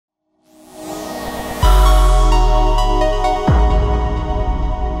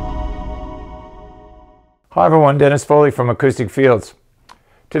Hi everyone, Dennis Foley from Acoustic Fields.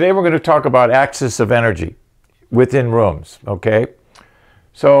 Today we're going to talk about axis of energy within rooms, okay?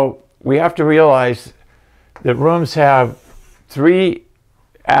 So we have to realize that rooms have three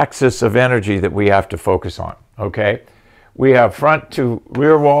axes of energy that we have to focus on, okay? We have front to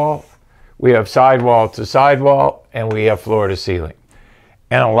rear wall, we have side wall to side wall, and we have floor to ceiling.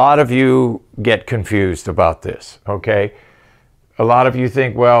 And a lot of you get confused about this, okay? A lot of you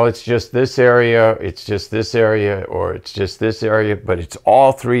think, well, it's just this area, it's just this area, or it's just this area, but it's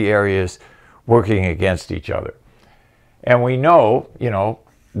all three areas working against each other. And we know,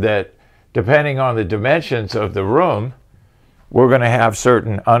 that depending on the dimensions of the room, we're going to have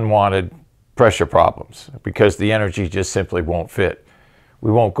certain unwanted pressure problems because the energy just simply won't fit.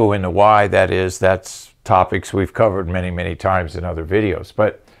 We won't go into why that is. That's topics we've covered many, many times in other videos.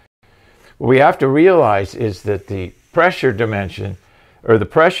 But what we have to realize is that the pressure dimension, or the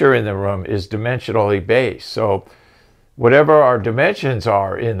pressure in the room, is dimensionally based. So whatever our dimensions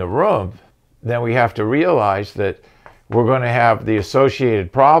are in the room, then we have to realize that we're going to have the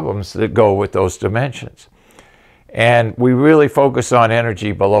associated problems that go with those dimensions. And we really focus on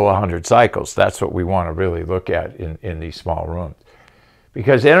energy below 100 cycles. That's what we want to really look at in these small rooms.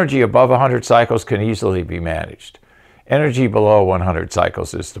 Because energy above 100 cycles can easily be managed. Energy below 100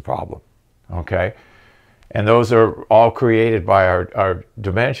 cycles is the problem, okay? And those are all created by our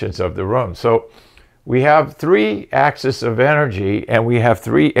dimensions of the room. So we have three axes of energy and we have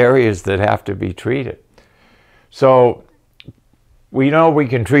three areas that have to be treated. So we know we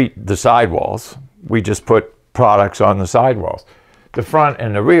can treat the sidewalls. We just put products on the sidewalls. The front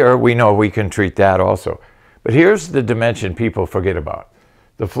and the rear, we know we can treat that also. But here's the dimension people forget about,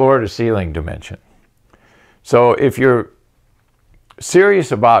 the floor to ceiling dimension. So if you're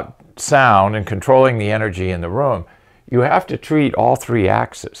serious about sound and controlling the energy in the room, you have to treat all three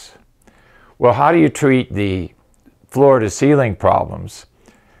axes. Well, how do you treat the floor to ceiling problems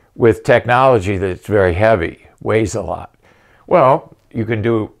with technology that's very heavy, weighs a lot? Well, you can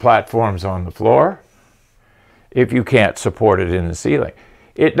do platforms on the floor if you can't support it in the ceiling.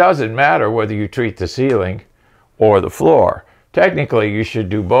 It doesn't matter whether you treat the ceiling or the floor. Technically, you should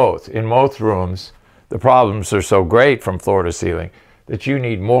do both. In most rooms, the problems are so great from floor to ceiling that you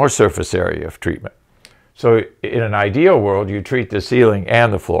need more surface area of treatment. So in an ideal world, you treat the ceiling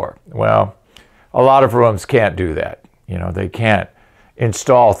and the floor. Well, a lot of rooms can't do that. They can't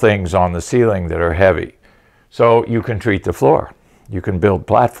install things on the ceiling that are heavy. So you can treat the floor. You can build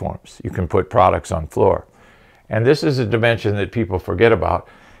platforms. You can put products on floor. And this is a dimension that people forget about.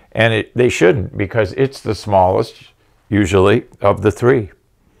 And they shouldn't, because it's the smallest, usually, of the three.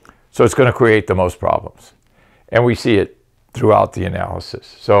 So it's going to create the most problems. And we see it throughout the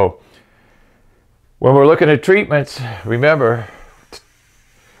analysis. So when we're looking at treatments, remember,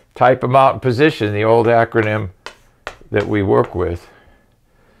 type, amount, and position, the old acronym that we work with.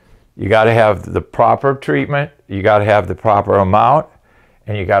 You got to have the proper treatment, you got to have the proper amount,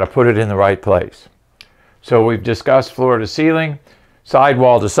 and you got to put it in the right place. So we've discussed floor to ceiling,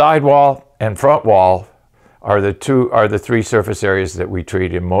 sidewall to sidewall, and front wall are the three surface areas that we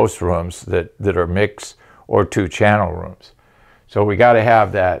treat in most rooms that are mixed or two-channel rooms. So we got to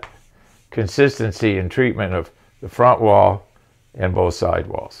have that consistency in treatment of the front wall and both side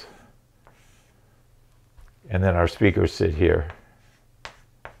walls. And then our speakers sit here.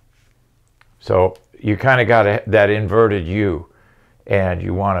 So you kind of got that inverted U, and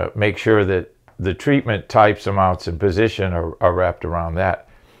you want to make sure that the treatment types, amounts, and position are wrapped around that.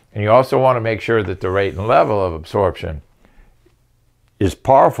 And you also want to make sure that the rate and level of absorption is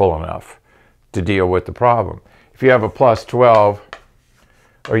powerful enough to deal with the problem. If you have a plus 12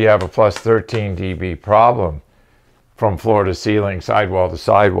 or you have a plus 13 dB problem from floor to ceiling, sidewall to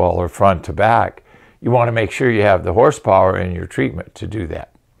sidewall, or front to back, you want to make sure you have the horsepower in your treatment to do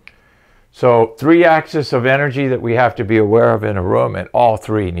that. So three axes of energy that we have to be aware of in a room, and all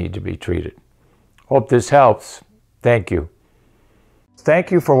three need to be treated. Hope this helps. Thank you. Thank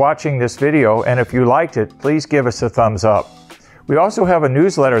you for watching this video, and if you liked it, please give us a thumbs up. We also have a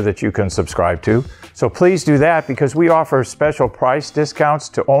newsletter that you can subscribe to, so please do that because we offer special price discounts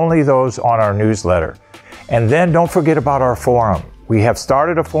to only those on our newsletter. And then don't forget about our forum. We have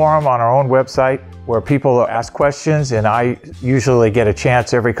started a forum on our own website where people ask questions, and I usually get a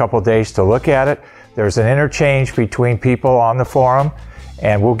chance every couple of days to look at it. There's an interchange between people on the forum,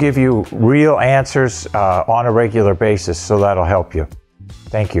 and we'll give you real answers on a regular basis, so that'll help you.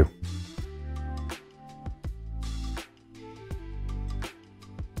 Thank you.